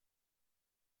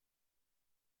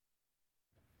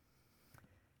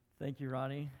Thank you,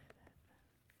 Ronnie.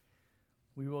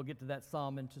 We will get to that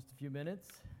psalm in just a few minutes.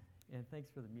 And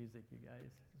thanks for the music, you guys.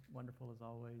 It's wonderful as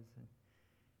always. And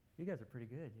you guys are pretty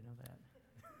good, you know that.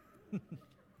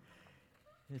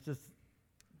 It's just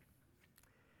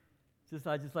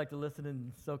I just like to listen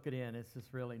and soak it in. It's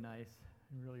just really nice.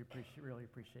 I really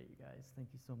appreciate you guys. Thank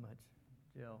you so much,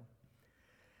 Jill.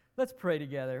 Let's pray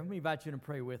together. Let me invite you to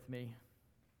pray with me.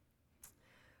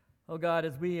 Oh God,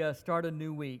 as we start a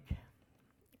new week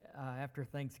after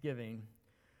Thanksgiving,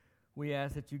 we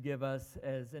ask that you give us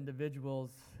as individuals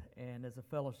and as a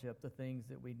fellowship the things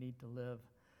that we need to live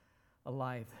a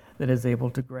life that is able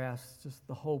to grasp just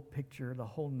the whole picture, the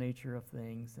whole nature of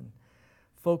things, and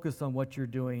focus on what you're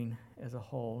doing as a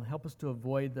whole. Help us to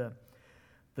avoid the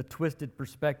twisted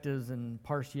perspectives and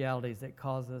partialities that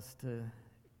cause us to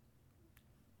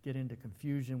get into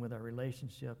confusion with our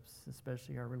relationships,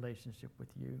 especially our relationship with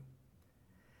you.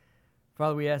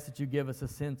 Father, we ask that you give us a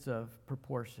sense of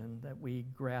proportion, that we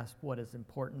grasp what is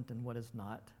important and what is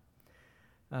not.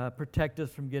 Protect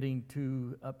us from getting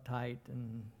too uptight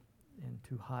and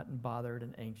too hot and bothered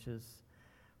and anxious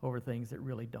over things that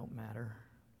really don't matter.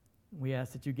 We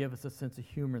ask that you give us a sense of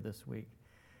humor this week,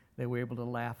 that we're able to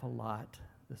laugh a lot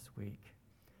this week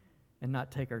and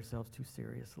not take ourselves too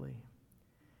seriously.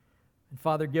 And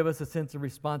Father, give us a sense of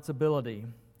responsibility,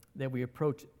 that we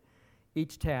approach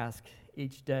each task,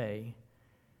 each day,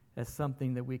 as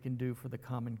something that we can do for the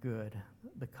common good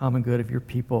of your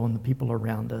people and the people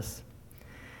around us.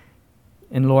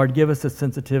 And Lord, give us a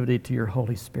sensitivity to your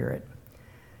Holy Spirit,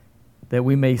 that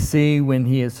we may see when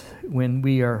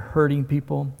we are hurting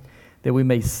people, that we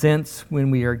may sense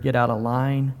when we get out of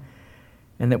line,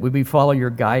 and that we may follow your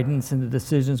guidance in the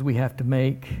decisions we have to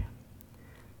make,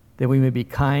 that we may be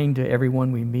kind to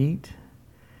everyone we meet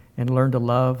and learn to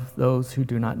love those who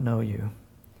do not know you.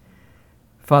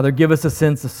 Father, give us a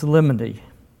sense of solemnity,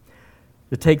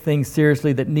 to take things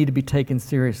seriously that need to be taken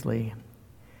seriously.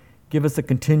 Give us a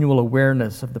continual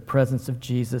awareness of the presence of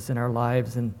Jesus in our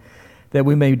lives, and that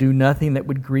we may do nothing that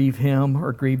would grieve him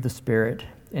or grieve the Spirit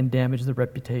and damage the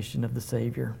reputation of the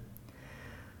Savior.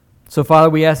 So, Father,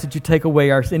 we ask that you take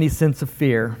away any sense of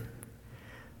fear,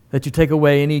 that you take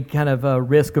away any kind of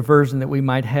risk aversion that we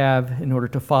might have in order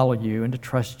to follow you and to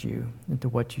trust you into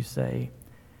what you say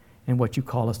and what you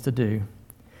call us to do.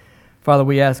 Father,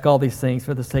 we ask all these things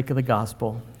for the sake of the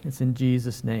gospel. It's in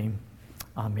Jesus' name.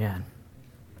 Amen.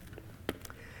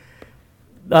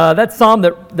 That psalm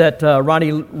that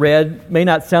Ronnie read may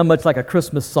not sound much like a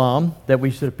Christmas psalm that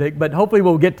we should have picked, but hopefully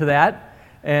we'll get to that,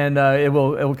 and it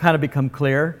will kind of become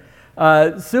clear.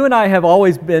 Sue and I have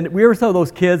always we were some of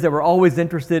those kids that were always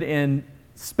interested in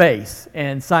space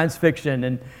and science fiction.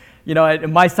 And, you know,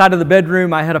 in my side of the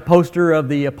bedroom, I had a poster of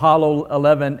the Apollo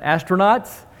 11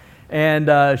 astronauts.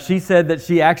 And she said that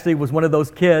she actually was one of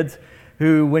those kids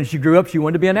who, when she grew up, she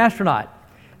wanted to be an astronaut,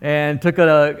 and took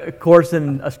a course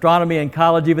in astronomy in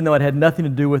college, even though it had nothing to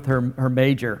do with her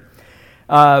major.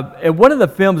 And one of the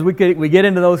films, we get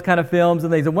into those kind of films,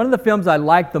 and one of the films I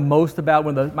like the most about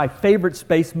one of my favorite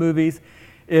space movies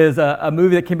is a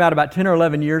movie that came out about 10 or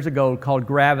 11 years ago called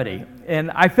Gravity.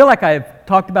 And I feel like I've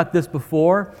talked about this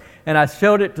before, and I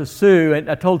showed it to Sue,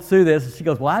 and I told Sue this, and she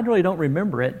goes, well, I really don't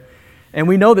remember it. And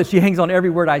we know that she hangs on every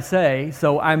word I say,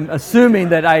 so I'm assuming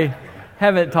that I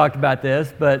haven't talked about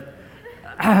this, but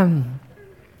I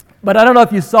don't know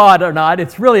if you saw it or not.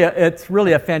 It's really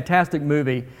a fantastic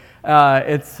movie.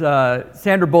 It's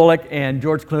Sandra Bullock and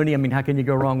George Clooney. I mean, how can you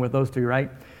go wrong with those two, right?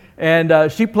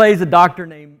 And she plays a doctor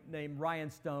named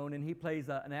Ryan Stone, and he plays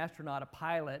an astronaut, a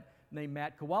pilot named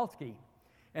Matt Kowalski.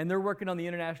 And they're working on the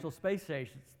International Space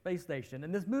Station.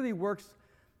 And this movie works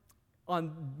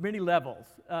on many levels.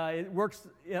 It works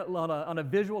on a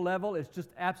visual level. It's just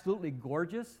absolutely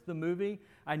gorgeous, the movie.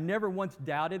 I never once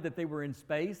doubted that they were in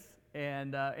space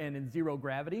and in zero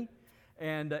gravity.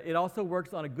 And it also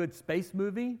works on a good space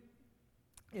movie.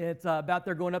 It's about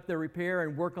their going up there, repair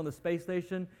and work on the space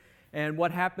station. And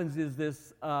what happens is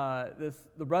the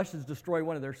Russians destroy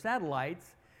one of their satellites.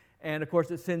 And, of course,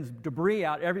 it sends debris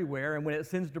out everywhere. And when it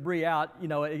sends debris out, you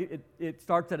know, it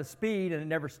starts at a speed and it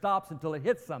never stops until it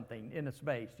hits something in the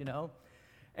space, you know.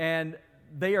 And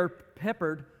they are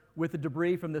peppered with the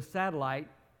debris from the satellite,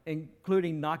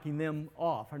 including knocking them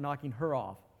off or knocking her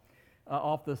off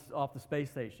the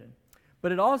space station.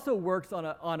 But it also works on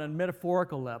a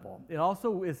metaphorical level. It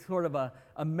also is sort of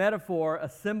a metaphor, a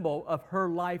symbol of her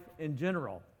life in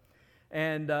general.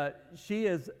 And she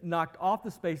is knocked off the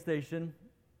space station,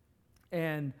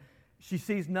 and she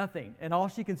sees nothing. And all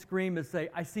she can scream is say,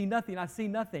 I see nothing, I see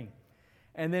nothing.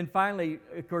 And then finally,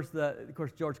 of course,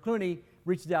 George Clooney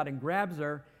reaches out and grabs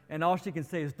her, and all she can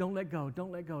say is, don't let go,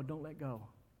 don't let go, don't let go.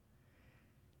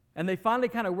 And they finally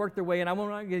kind of work their way in. I'm not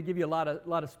going to give you a lot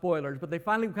of spoilers, but they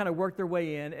finally kind of work their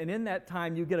way in. And in that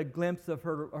time, you get a glimpse of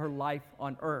her life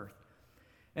on earth.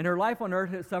 And her life on earth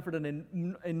has suffered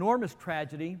an enormous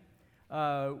tragedy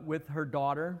with her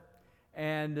daughter.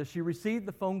 And she received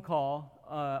the phone call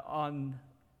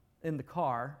in the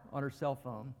car on her cell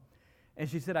phone. And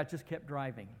she said, I just kept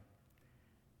driving.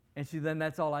 And then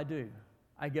that's all I do.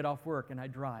 I get off work and I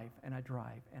drive and I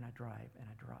drive and I drive and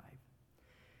I drive.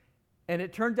 And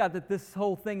it turns out that this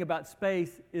whole thing about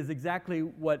space is exactly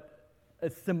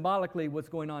symbolically what's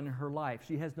going on in her life.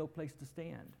 She has no place to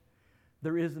stand.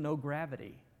 There is no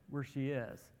gravity where she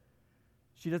is.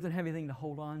 She doesn't have anything to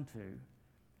hold on to.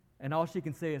 And all she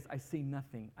can say is, I see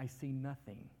nothing, I see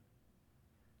nothing.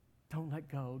 Don't let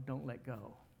go, don't let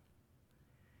go.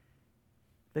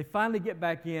 They finally get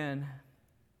back in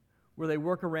where they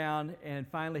work around, and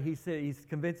finally he's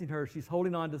convincing her, she's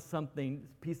holding on to something,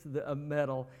 a piece of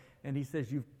metal, and he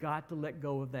says, you've got to let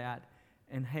go of that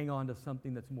and hang on to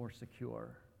something that's more secure.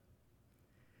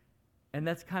 And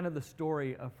that's kind of the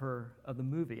story of the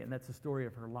movie, and that's the story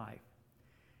of her life.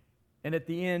 And at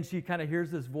the end, she kind of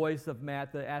hears this voice of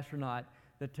Matt, the astronaut,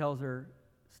 that tells her,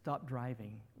 stop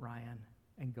driving, Ryan,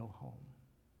 and go home.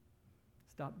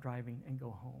 Stop driving and go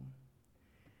home.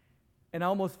 And I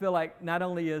almost feel like not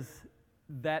only is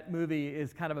that movie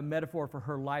is kind of a metaphor for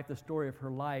her life, the story of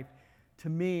her life, to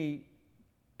me,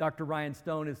 Dr. Ryan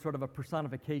Stone is sort of a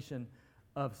personification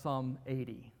of Psalm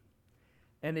 80.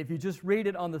 And if you just read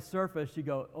it on the surface, you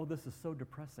go, oh, this is so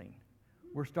depressing.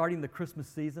 We're starting the Christmas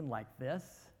season like this?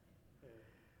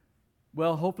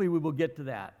 Well, hopefully we will get to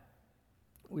that.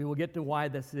 We will get to why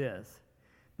this is.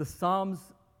 The Psalms,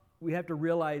 we have to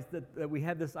realize that we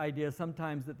have this idea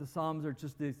sometimes that the Psalms are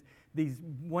just these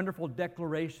wonderful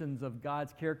declarations of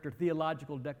God's character,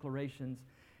 theological declarations,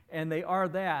 and they are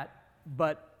that,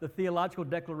 but the theological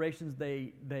declarations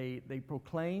they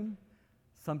proclaim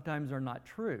sometimes are not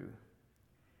true.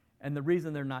 And the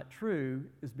reason they're not true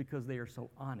is because they are so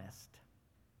honest.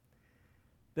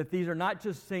 That these are not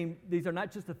just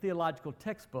a theological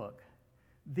textbook.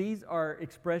 These are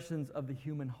expressions of the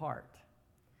human heart.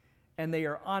 And they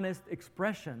are honest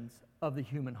expressions of the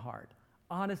human heart,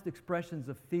 honest expressions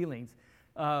of feelings.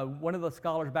 One of the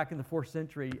scholars back in the 4th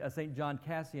century, St. John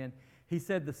Cassian, he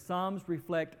said the Psalms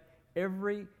reflect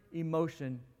every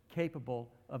emotion capable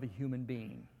of a human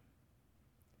being.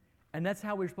 And that's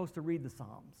how we're supposed to read the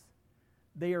Psalms.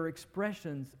 They are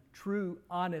expressions, true,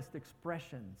 honest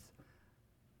expressions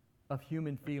of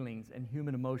human feelings and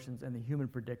human emotions and the human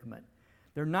predicament.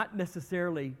 They're not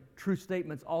necessarily true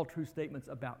statements, all true statements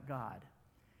about God.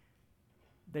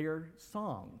 They are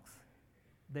songs.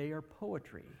 They are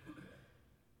poetry.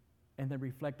 And they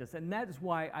reflect us. And that is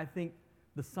why I think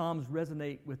the Psalms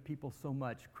resonate with people so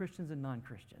much, Christians and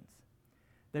non-Christians.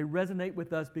 They resonate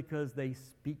with us because they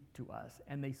speak to us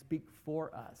and they speak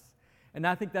for us. And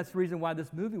I think that's the reason why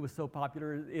this movie was so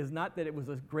popular, is not that it was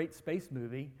a great space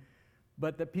movie,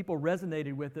 but that people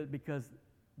resonated with it because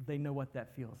they know what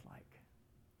that feels like.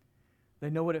 They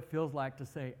know what it feels like to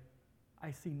say,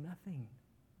 I see nothing.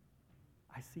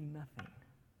 I see nothing.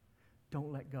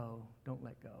 Don't let go. Don't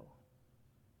let go.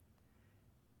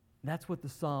 That's what the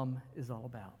psalm is all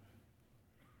about.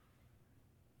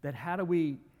 That how do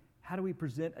we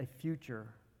present a future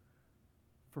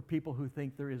for people who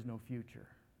think there is no future?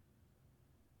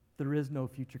 There is no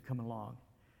future coming along.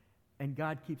 And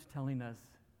God keeps telling us,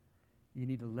 you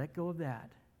need to let go of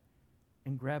that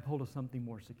and grab hold of something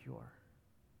more secure.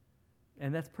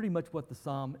 And that's pretty much what the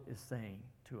psalm is saying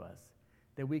to us,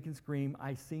 that we can scream,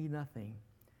 I see nothing,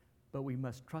 but we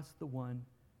must trust the one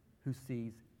who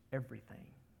sees everything.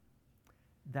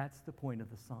 That's the point of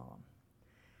the psalm.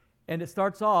 And it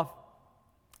starts off,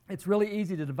 it's really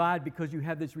easy to divide because you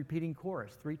have this repeating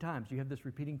chorus. 3 times you have this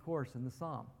repeating chorus in the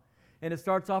psalm. And it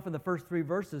starts off in the first 3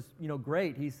 verses,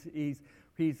 great. He's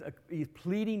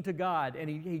pleading to God, and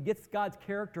he gets God's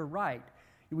character right.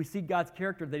 We see God's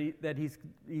character that he's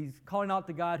calling out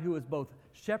to God, who is both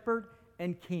shepherd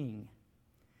and king.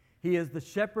 He is the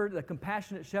shepherd, the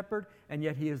compassionate shepherd, and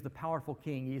yet he is the powerful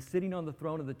king. He is sitting on the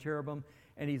throne of the cherubim,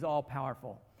 and he's all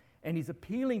powerful. And he's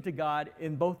appealing to God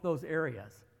in both those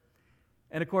areas.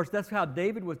 And of course, that's how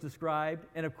David was described,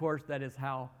 and of course, that is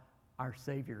how our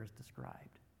Savior is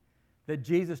described. That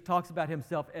Jesus talks about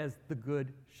himself as the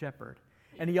good shepherd.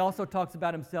 And he also talks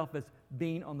about himself as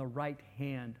being on the right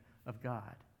hand of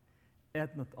God,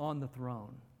 on the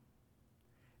throne.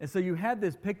 And so you have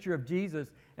this picture of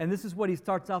Jesus, and this is what he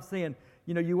starts off saying,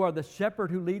 you are the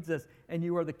shepherd who leads us, and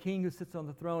you are the king who sits on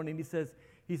the throne. And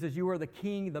he He says, you are the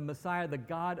king, the Messiah, the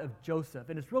God of Joseph.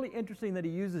 And it's really interesting that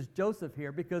he uses Joseph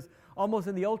here because almost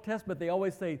in the Old Testament, they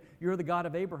always say, you're the God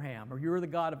of Abraham, or you're the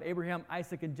God of Abraham,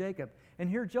 Isaac, and Jacob. And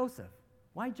here, Joseph.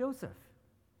 Why Joseph?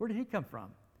 Where did he come from?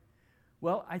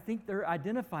 Well, I think they're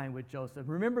identifying with Joseph.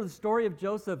 Remember the story of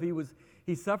Joseph.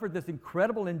 He suffered this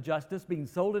incredible injustice, being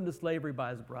sold into slavery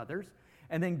by his brothers,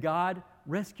 and then God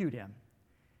rescued him.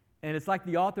 And it's like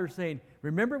the author saying,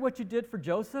 remember what you did for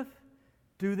Joseph?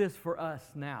 Do this for us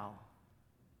now.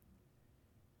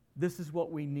 This is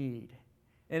what we need.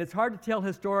 And it's hard to tell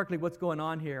historically what's going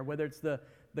on here, whether it's the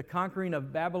conquering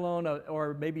of Babylon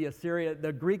or maybe Assyria.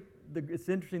 It's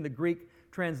interesting, the Greek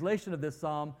translation of this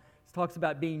psalm talks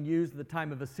about being used at the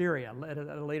time of Assyria, at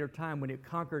a later time when it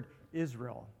conquered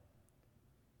Israel,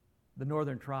 the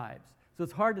northern tribes. So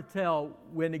it's hard to tell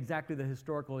when exactly the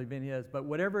historical event is, but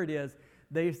whatever it is,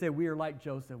 they say we are like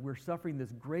Joseph. We're suffering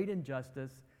this great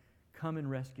injustice. Come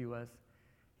and rescue us.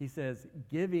 He says,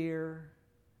 give ear,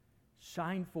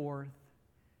 shine forth,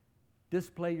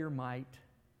 display your might,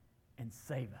 and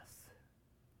save us.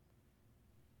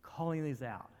 Calling these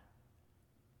out.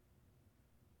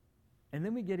 And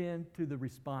then we get into the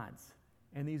response.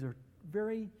 And these are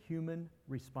very human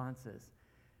responses.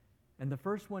 And the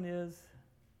first one is,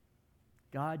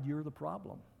 God, you're the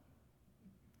problem.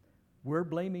 We're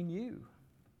blaming you.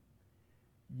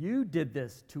 You did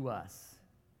this to us.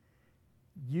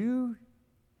 You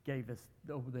gave us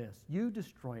this. You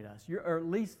destroyed us. Or at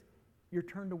least you're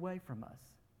turned away from us.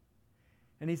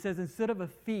 And he says, instead of a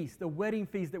feast, a wedding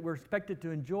feast that we're expected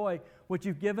to enjoy, what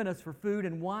you've given us for food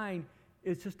and wine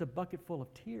is just a bucket full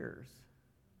of tears.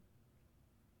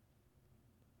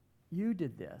 You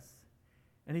did this.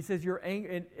 And he says, your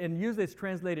anger, and usually it's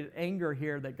translated anger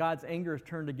here, that God's anger is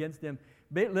turned against him.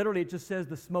 But literally, it just says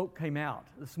the smoke came out.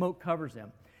 The smoke covers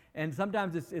him. And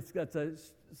sometimes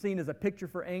it's seen as a picture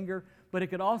for anger, but it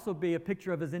could also be a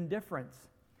picture of his indifference,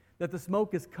 that the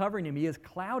smoke is covering him. He is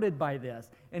clouded by this,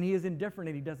 and he is indifferent,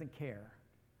 and he doesn't care.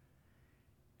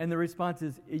 And the response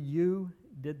is, you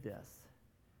did this.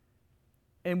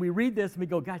 And we read this and we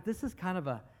go, gosh, this is kind of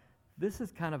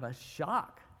a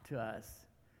shock to us.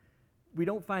 We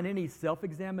don't find any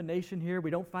self-examination here.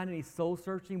 We don't find any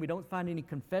soul-searching. We don't find any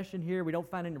confession here. We don't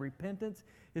find any repentance.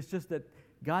 It's just that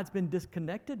God's been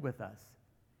disconnected with us.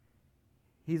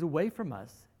 He's away from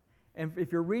us. And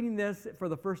if you're reading this for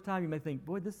the first time, you may think,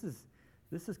 boy, this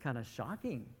is kind of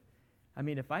shocking. I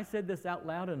mean, if I said this out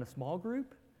loud in a small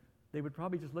group, they would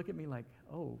probably just look at me like,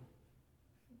 oh,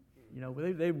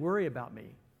 they'd worry about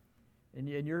me. And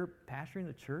you're pastoring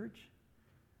the church?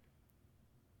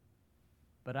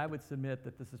 But I would submit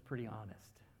that this is pretty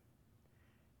honest.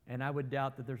 And I would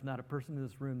doubt that there's not a person in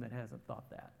this room that hasn't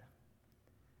thought that.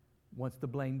 Wants to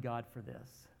blame God for this.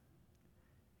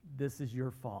 This is your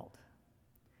fault.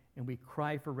 And we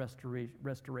cry for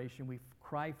restoration. We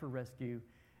cry for rescue,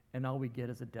 and all we get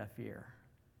is a deaf ear.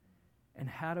 And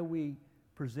how do we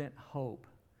present hope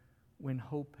when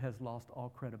hope has lost all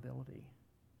credibility?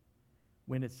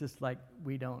 When it's just like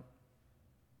we don't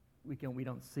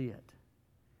see it.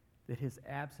 That his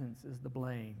absence is the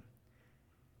blame.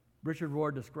 Richard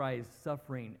Rohr describes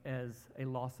suffering as a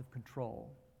loss of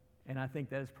control. And I think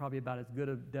that is probably about as good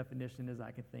a definition as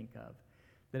I can think of.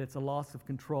 That it's a loss of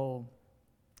control.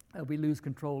 We lose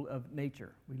control of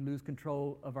nature. We lose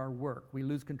control of our work. We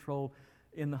lose control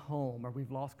in the home, or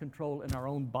we've lost control in our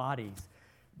own bodies.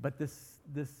 But this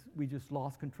we just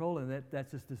lost control, and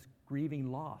that's just this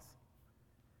grieving loss.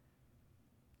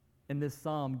 And this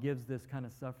psalm gives this kind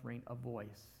of suffering a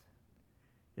voice.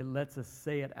 It lets us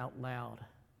say it out loud.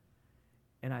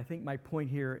 And I think my point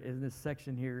here in this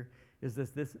section here is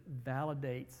this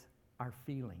validates our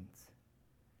feelings.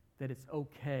 That it's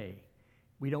okay.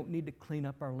 We don't need to clean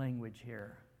up our language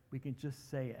here. We can just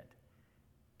say it.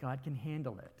 God can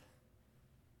handle it.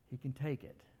 He can take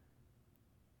it.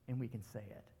 And we can say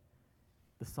it.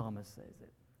 The psalmist says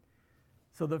it.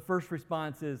 So the first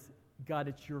response is, God,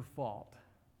 it's your fault.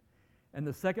 And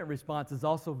the second response is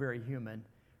also very human.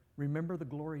 Remember the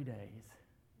glory days.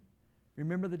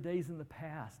 Remember the days in the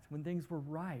past when things were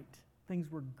right,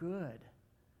 things were good.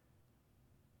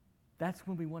 That's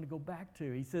when we want to go back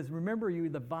to. He says, remember you,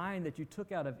 the vine that you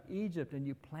took out of Egypt, and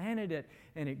you planted it,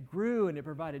 and it grew, and it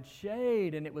provided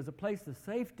shade, and it was a place of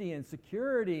safety and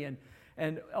security,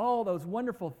 and all those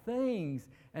wonderful things.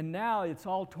 And now it's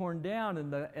all torn down,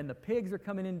 and the pigs are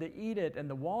coming in to eat it, and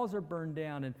the walls are burned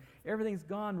down, and everything's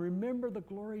gone. Remember the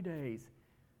glory days.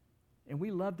 And we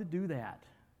love to do that.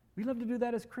 We love to do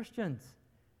that as Christians.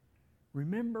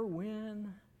 Remember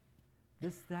when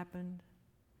this happened?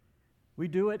 We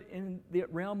do it in the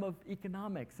realm of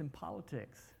economics and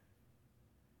politics.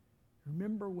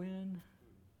 Remember when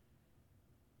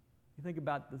You think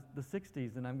about the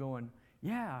 60s, and I'm going,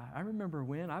 yeah, I remember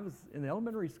when I was in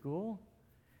elementary school,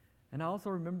 and I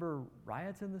also remember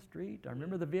riots in the street. I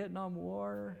remember the Vietnam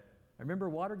War. I remember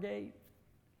Watergate.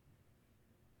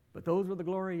 But those were the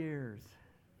glory years.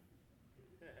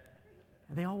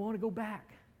 And they all want to go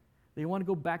back. They want to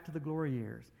go back to the glory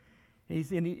years.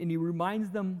 And he reminds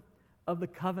them of the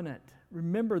covenant.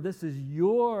 Remember, this is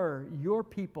your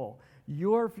people,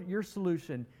 your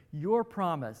solution, your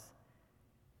promise.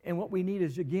 And what we need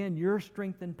is, again, your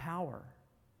strength and power.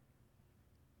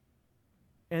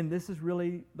 And this is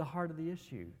really the heart of the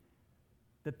issue,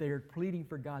 that they are pleading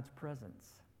for God's presence.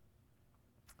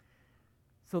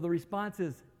 So the response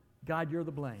is, God, you're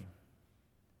the blame.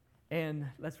 And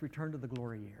let's return to the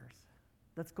glory years.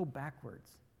 Let's go backwards.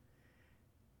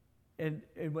 And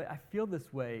I feel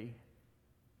this way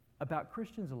about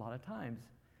Christians a lot of times,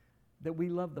 that we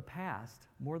love the past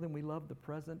more than we love the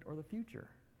present or the future.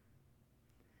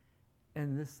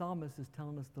 And this psalmist is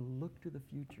telling us to look to the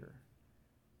future.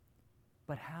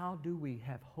 But how do we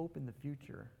have hope in the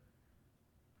future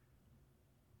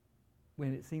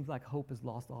when it seems like hope has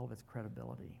lost all of its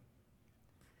credibility?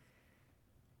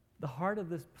 The heart of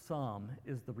this psalm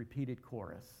is the repeated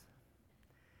chorus.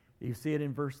 You see it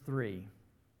in verse 3.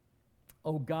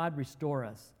 O God, restore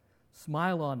us.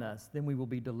 Smile on us, then we will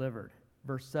be delivered.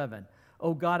 Verse 7.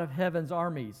 O God of heaven's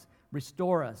armies,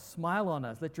 restore us. Smile on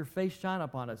us. Let your face shine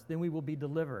upon us, then we will be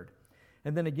delivered.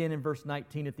 And then again in verse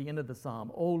 19 at the end of the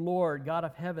psalm. O Lord, God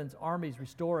of heaven's armies,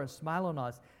 restore us. Smile on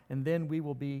us, and then we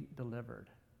will be delivered.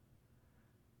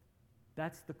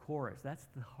 That's the chorus. That's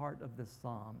the heart of this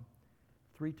psalm.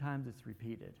 3 times it's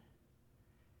repeated.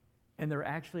 And they're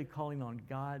actually calling on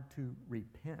God to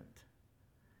repent.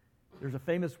 There's a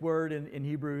famous word in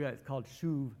Hebrew, it's called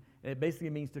shuv, and it basically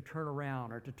means to turn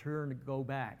around or to turn to go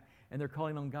back. And they're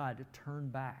calling on God to turn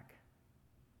back.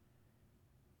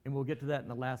 And we'll get to that in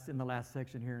the last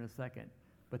section here in a second.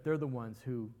 But they're the ones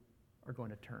who are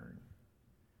going to turn.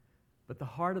 But the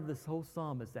heart of this whole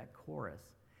psalm is that chorus.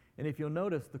 And if you'll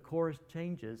notice, the chorus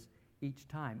changes each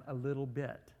time a little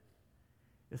bit.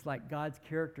 It's like God's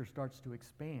character starts to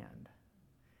expand.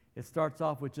 It starts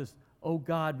off with just, oh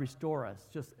God, restore us.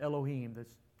 Just Elohim,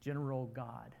 this general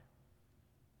God.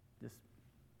 Just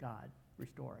God,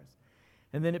 restore us.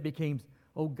 And then it becomes,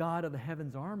 oh God of the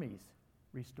heavens armies,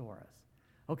 restore us.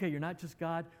 Okay, you're not just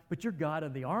God, but you're God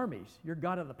of the armies. You're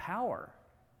God of the power.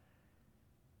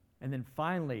 And then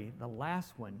finally, the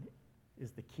last one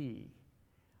is the key.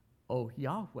 Oh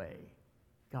Yahweh,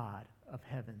 God of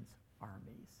heaven's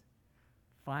armies.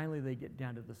 Finally, they get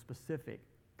down to the specific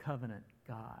covenant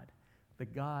God, the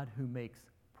God who makes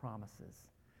promises,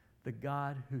 the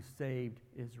God who saved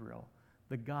Israel,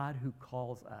 the God who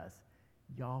calls us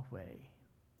Yahweh.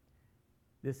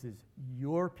 This is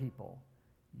your people,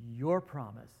 your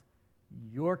promise,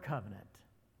 your covenant.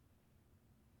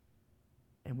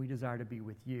 And we desire to be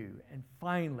with you. And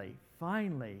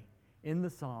finally, in the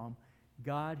psalm,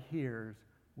 God hears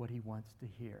what he wants to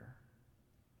hear.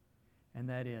 And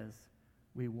that is,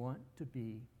 we want to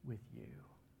be with you.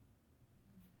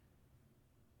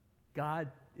 God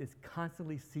is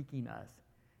constantly seeking us.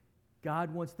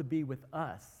 God wants to be with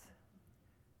us,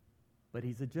 but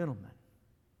he's a gentleman.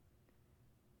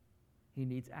 He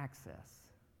needs access.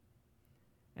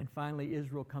 And finally,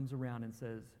 Israel comes around and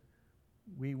says,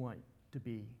 we want to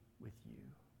be with you.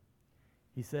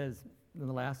 He says in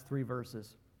the last 3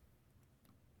 verses,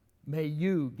 may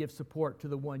you give support to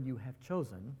the one you have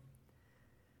chosen,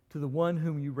 to the one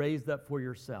whom you raised up for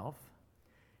yourself,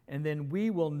 and then we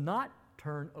will not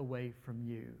turn away from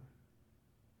you.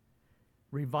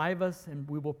 Revive us, and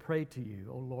we will pray to you,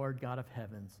 O Lord God of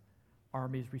heavens.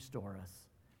 Armies, restore us.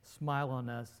 Smile on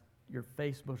us. Your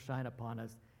face will shine upon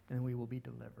us, and we will be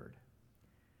delivered.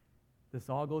 This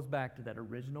all goes back to that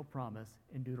original promise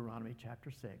in Deuteronomy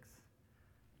chapter 6.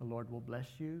 The Lord will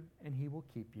bless you, and he will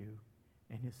keep you,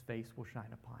 and his face will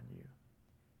shine upon you.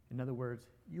 In other words,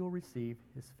 you'll receive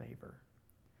his favor.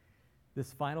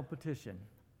 This final petition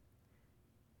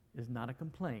is not a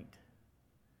complaint,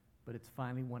 but it's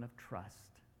finally one of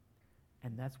trust.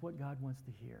 And that's what God wants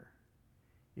to hear.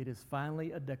 It is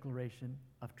finally a declaration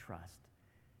of trust.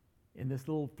 In this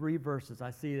little 3 verses,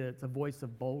 I see that it's a voice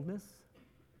of boldness.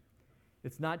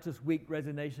 It's not just weak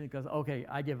resignation because, okay,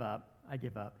 I give up.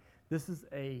 This is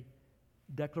a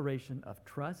declaration of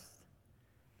trust.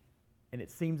 And it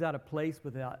seems out of place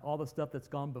without all the stuff that's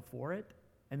gone before it.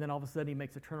 And then all of a sudden he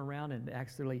makes a turnaround and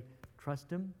actually trust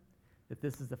him, that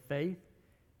this is a faith,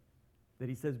 that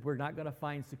he says we're not going to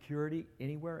find security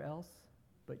anywhere else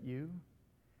but you.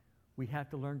 We have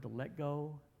to learn to let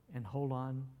go and hold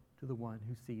on to the one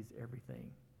who sees everything.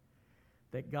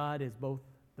 That God is both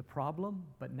the problem,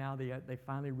 but now they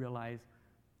finally realize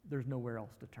there's nowhere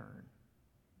else to turn.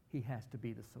 He has to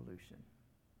be the solution.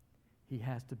 He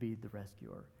has to be the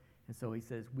rescuer. And so he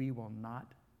says, we will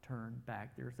not turn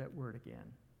back. There's that word again.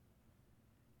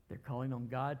 They're calling on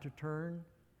God to turn,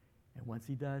 and once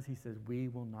he does, he says, we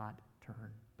will not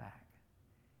turn back.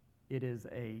 It is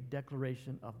a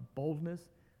declaration of boldness,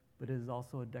 but it is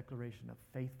also a declaration of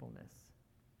faithfulness,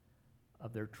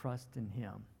 of their trust in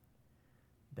him,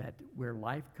 that where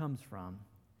life comes from,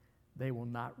 they will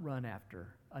not run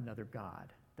after another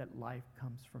God, that life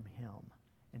comes from him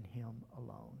and him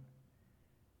alone.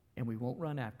 And we won't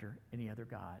run after any other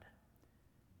God,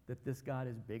 that this God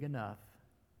is big enough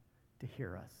to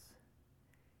hear us.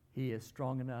 He is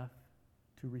strong enough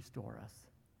to restore us.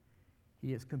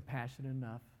 He is compassionate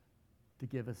enough to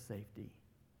give us safety.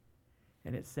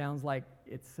 And it sounds like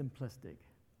it's simplistic,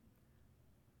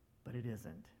 but it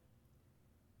isn't.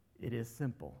 It is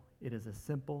simple. It is a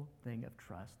simple thing of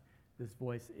trust. This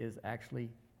voice is actually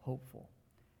hopeful.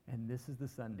 And this is the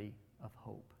Sunday of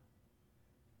hope.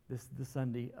 This is the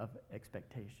Sunday of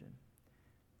expectation.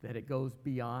 That it goes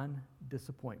beyond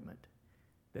disappointment.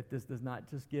 That this does not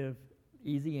just give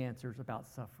easy answers about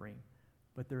suffering,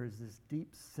 but there is this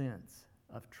deep sense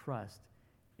of trust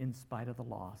in spite of the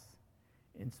loss.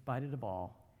 In spite of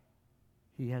all,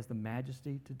 he has the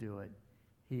majesty to do it.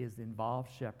 He is the involved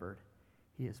shepherd.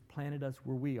 He has planted us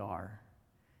where we are,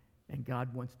 and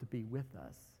God wants to be with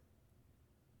us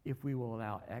if we will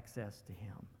allow access to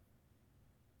him.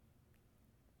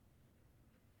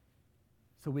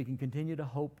 So we can continue to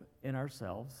hope in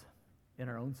ourselves, in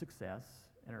our own success,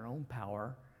 in our own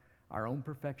power, our own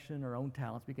perfection, our own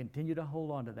talents. We continue to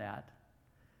hold on to that.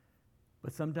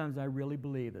 But sometimes I really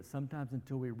believe that sometimes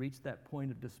until we reach that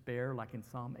point of despair, like in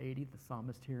Psalm 80, the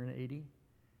psalmist here in 80,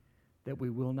 that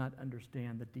we will not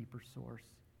understand the deeper source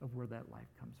of where that life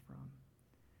comes from.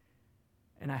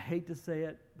 And I hate to say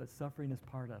it, but suffering is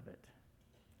part of it.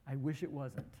 I wish it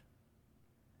wasn't.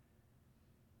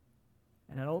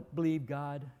 And I don't believe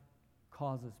God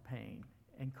causes pain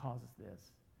and causes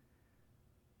this.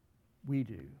 We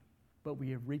do. But we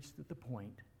have reached at the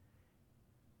point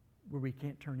where we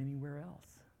can't turn anywhere else.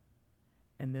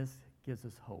 And this gives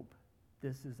us hope.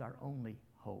 This is our only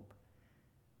hope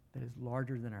that is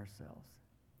larger than ourselves.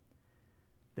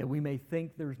 That we may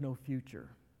think there's no future,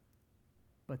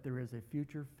 but there is a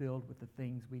future filled with the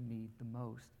things we need the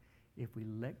most if we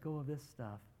let go of this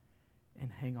stuff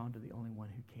and hang on to the only one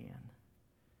who can.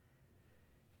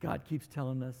 God keeps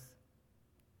telling us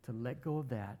to let go of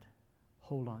that,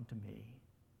 hold on to me.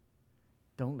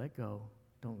 Don't let go,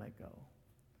 don't let go.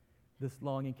 This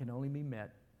longing can only be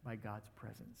met by God's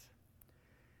presence.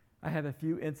 I have a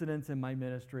few incidents in my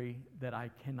ministry that I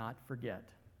cannot forget,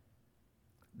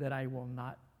 that I will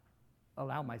not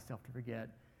allow myself to forget,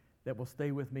 that will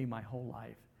stay with me my whole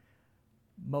life.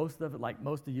 Most of it, like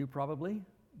most of you probably,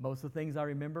 most of the things I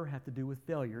remember have to do with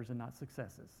failures and not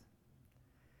successes.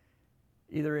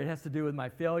 Either it has to do with my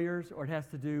failures or it has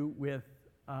to do with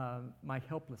my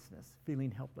helplessness, feeling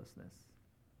helplessness.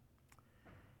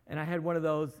 And I had one of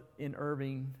those in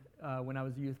Irving when I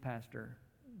was a youth pastor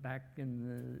back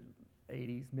in the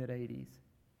 80s, mid-80s.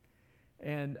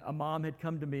 And a mom had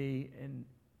come to me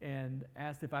and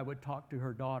asked if I would talk to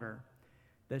her daughter,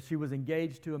 that she was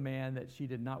engaged to a man that she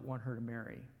did not want her to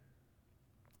marry.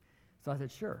 So I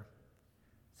said, sure.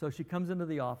 So she comes into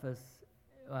the office,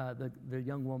 the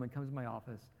young woman comes to my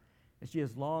office, and she's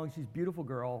a beautiful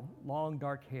girl, long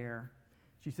dark hair.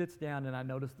 She sits down and I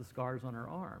notice the scars on her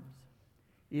arms,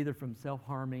 either from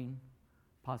self-harming,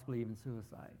 possibly even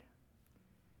suicide.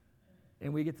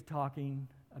 And we get to talking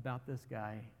about this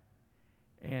guy,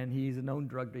 and he's a known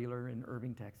drug dealer in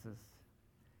Irving, Texas,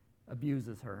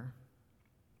 abuses her.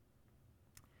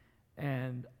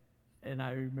 And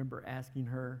I remember asking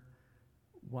her,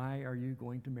 why are you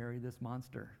going to marry this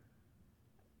monster?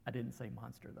 I didn't say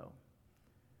monster, though.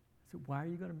 I said, why are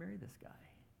you going to marry this guy?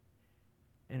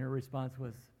 And her response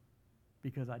was,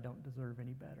 because I don't deserve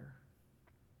any better.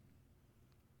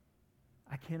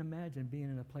 I can't imagine being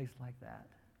in a place like that,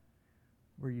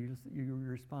 where your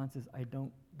response is, I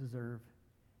don't deserve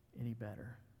any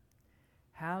better.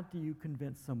 How do you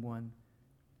convince someone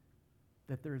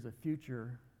that there's a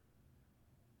future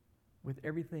with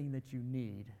everything that you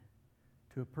need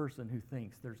to a person who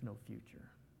thinks there's no future?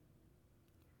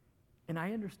 And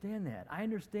I understand that. I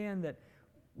understand that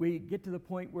we get to the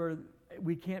point where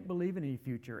we can't believe in any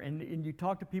future. And you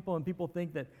talk to people and people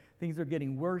think that things are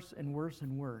getting worse and worse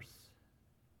and worse.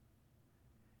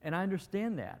 And I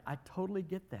understand that. I totally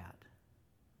get that.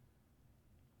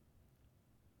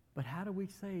 But how do we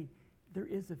say there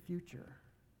is a future?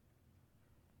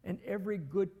 And every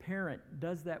good parent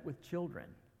does that with children.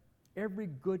 Every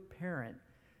good parent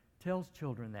tells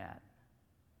children that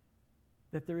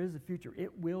there is a future.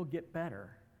 It will get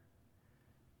better.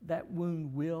 That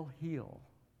wound will heal.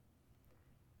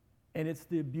 And it's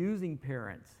the abusing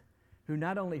parents who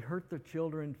not only hurt their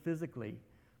children physically,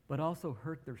 but also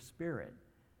hurt their spirit,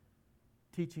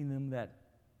 teaching them that,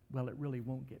 well, it really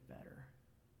won't get better.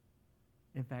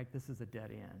 In fact, this is a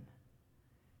dead end.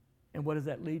 And what does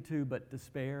that lead to but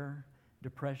despair,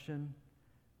 depression,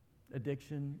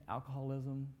 addiction,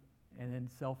 alcoholism, and then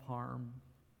self-harm,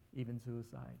 even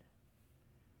suicide?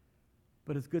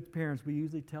 But as good parents, we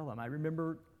usually tell them. I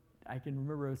can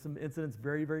remember some incidents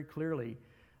very, very clearly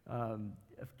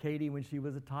of Katie when she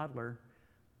was a toddler,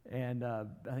 and I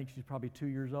think she's probably 2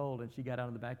 years old, and she got out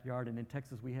in the backyard, and in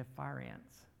Texas we have fire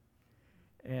ants.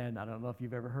 And I don't know if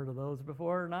you've ever heard of those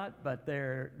before or not, but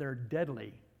they're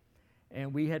deadly.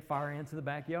 And we had fire ants in the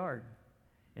backyard,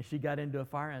 and she got into a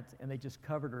fire ant, and they just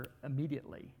covered her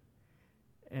immediately.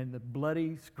 And the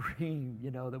bloody scream,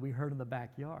 that we heard in the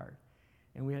backyard.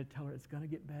 And we had to tell her, it's going to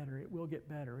get better, it will get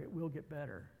better, it will get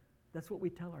better. That's what we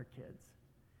tell our kids.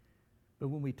 But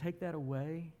when we take that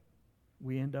away,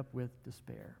 we end up with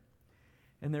despair.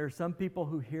 And there are some people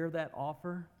who hear that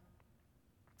offer,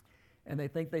 and they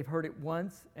think they've heard it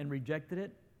once and rejected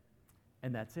it,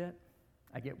 and that's it.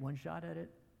 I get one shot at it,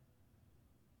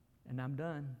 and I'm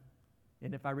done.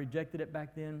 And if I rejected it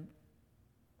back then,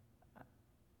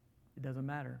 it doesn't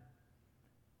matter.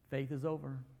 Faith is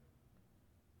over.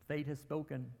 Fate has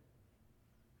spoken.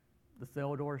 The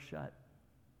cell door is shut.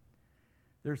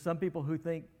 There are some people who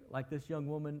think, like this young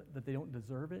woman, that they don't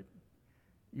deserve it.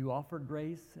 You offer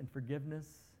grace and forgiveness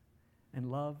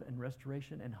and love and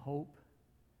restoration and hope,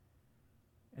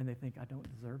 and they think, I don't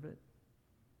deserve it,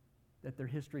 that their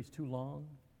history is too long.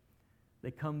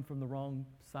 They come from the wrong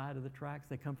side of the tracks.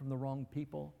 They come from the wrong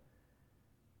people.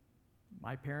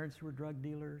 My parents were drug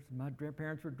dealers. My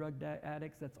grandparents were drug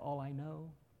addicts. That's all I know.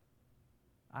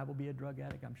 I will be a drug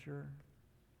addict, I'm sure.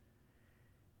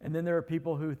 And then there are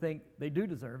people who think they do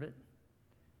deserve it,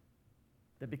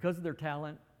 that because of their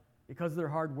talent, because of their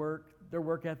hard work, their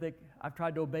work ethic, I've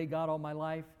tried to obey God all my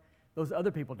life, those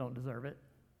other people don't deserve it,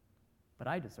 but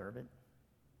I deserve it.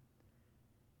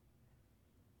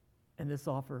 And this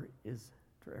offer is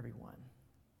for everyone.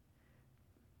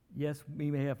 Yes,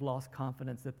 we may have lost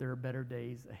confidence that there are better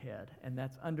days ahead, and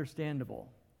that's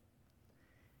understandable.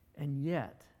 And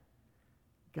yet,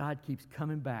 God keeps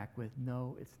coming back with,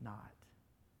 no, it's not.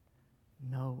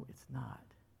 No, it's not.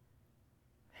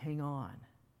 Hang on.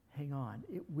 Hang on.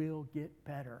 It will get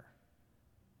better.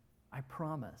 I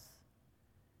promise.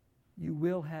 You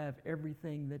will have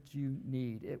everything that you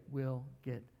need. It will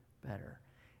get better.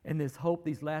 And this hope,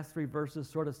 these last three verses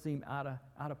sort of seem out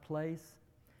of place.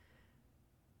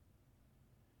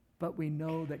 But we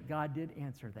know that God did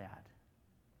answer that.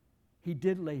 He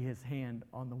did lay his hand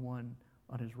on the one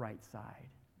on his right side.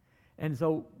 And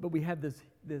so, but we have this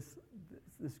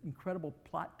incredible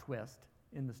plot twist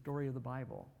in the story of the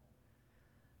Bible.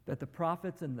 That the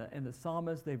prophets and the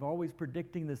psalmists, they've always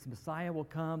predicting this Messiah will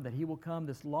come, that he will come,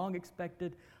 this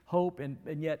long-expected hope,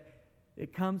 and yet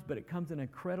it comes, but it comes in an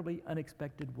incredibly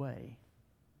unexpected way.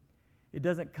 It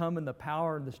doesn't come in the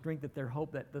power and the strength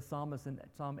that the psalmist in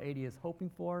Psalm 80 is hoping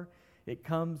for. It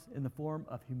comes in the form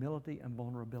of humility and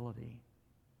vulnerability.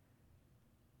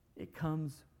 It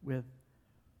comes with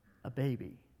a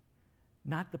baby.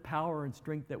 Not the power and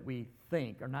strength that we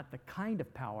think, or not the kind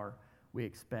of power we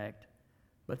expect,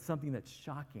 but something that's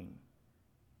shocking,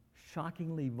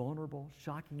 shockingly vulnerable,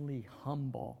 shockingly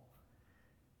humble.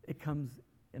 It comes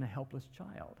in a helpless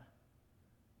child.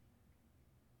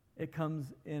 It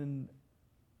comes in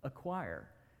a choir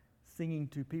singing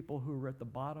to people who are at the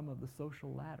bottom of the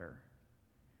social ladder.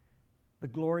 The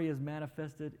glory is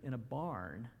manifested in a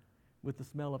barn with the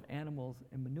smell of animals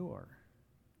and manure.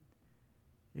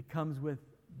 It comes with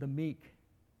the meek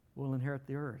will inherit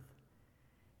the earth.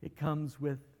 It comes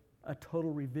with a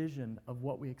total revision of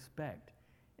what we expect.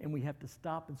 And we have to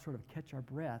stop and sort of catch our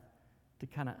breath to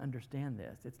kind of understand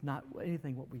this. It's not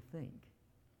anything what we think.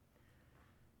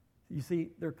 You see,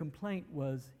 their complaint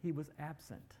was he was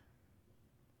absent.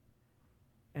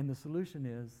 And the solution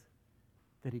is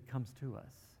that he comes to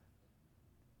us.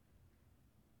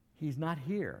 He's not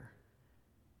here.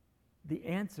 The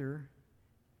answer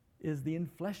is the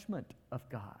enfleshment of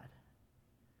God.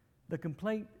 The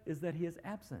complaint is that he is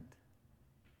absent.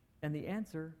 And the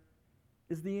answer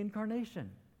is the incarnation,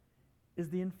 is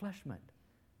the enfleshment,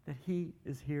 that he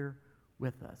is here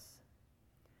with us.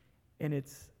 And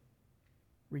it's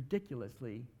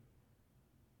ridiculously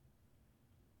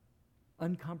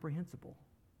incomprehensible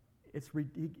It's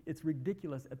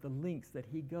ridiculous at the lengths that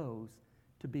he goes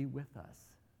to be with us.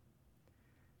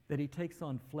 That he takes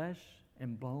on flesh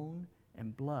and bone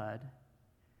and blood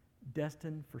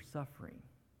destined for suffering.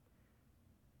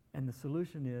 And the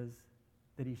solution is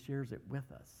that he shares it with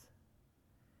us.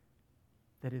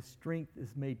 That his strength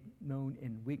is made known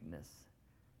in weakness.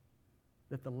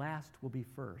 That the last will be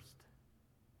first.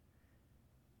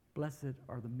 Blessed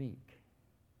are the meek.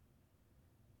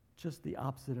 Just the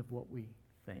opposite of what we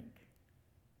think.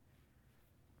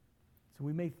 So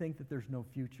we may think that there's no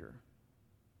future,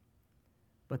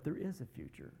 but there is a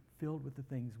future filled with the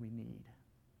things we need.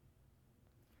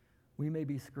 We may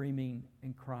be screaming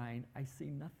and crying, I see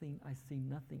nothing, I see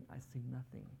nothing, I see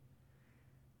nothing.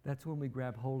 That's when we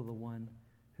grab hold of the one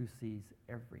who sees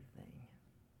everything.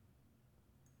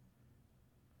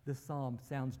 This psalm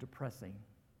sounds depressing,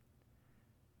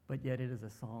 but yet it is a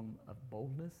psalm of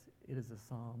boldness. It is a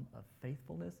psalm of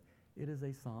faithfulness. It is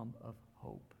a psalm of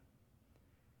hope.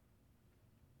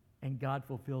 And God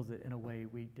fulfills it in a way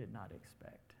we did not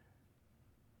expect.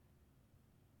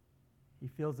 He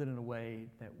fills it in a way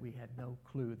that we had no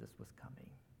clue this was coming.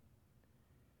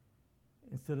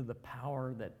 Instead of the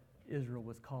power that Israel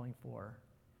was calling for,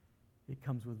 it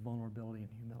comes with vulnerability and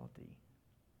humility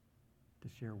to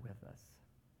share with us.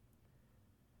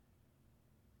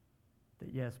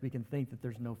 That yes, we can think that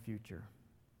there's no future,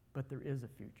 but there is a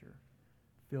future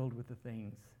filled with the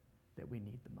things that we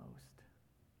need the most.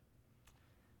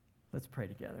 Let's pray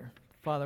together. Father,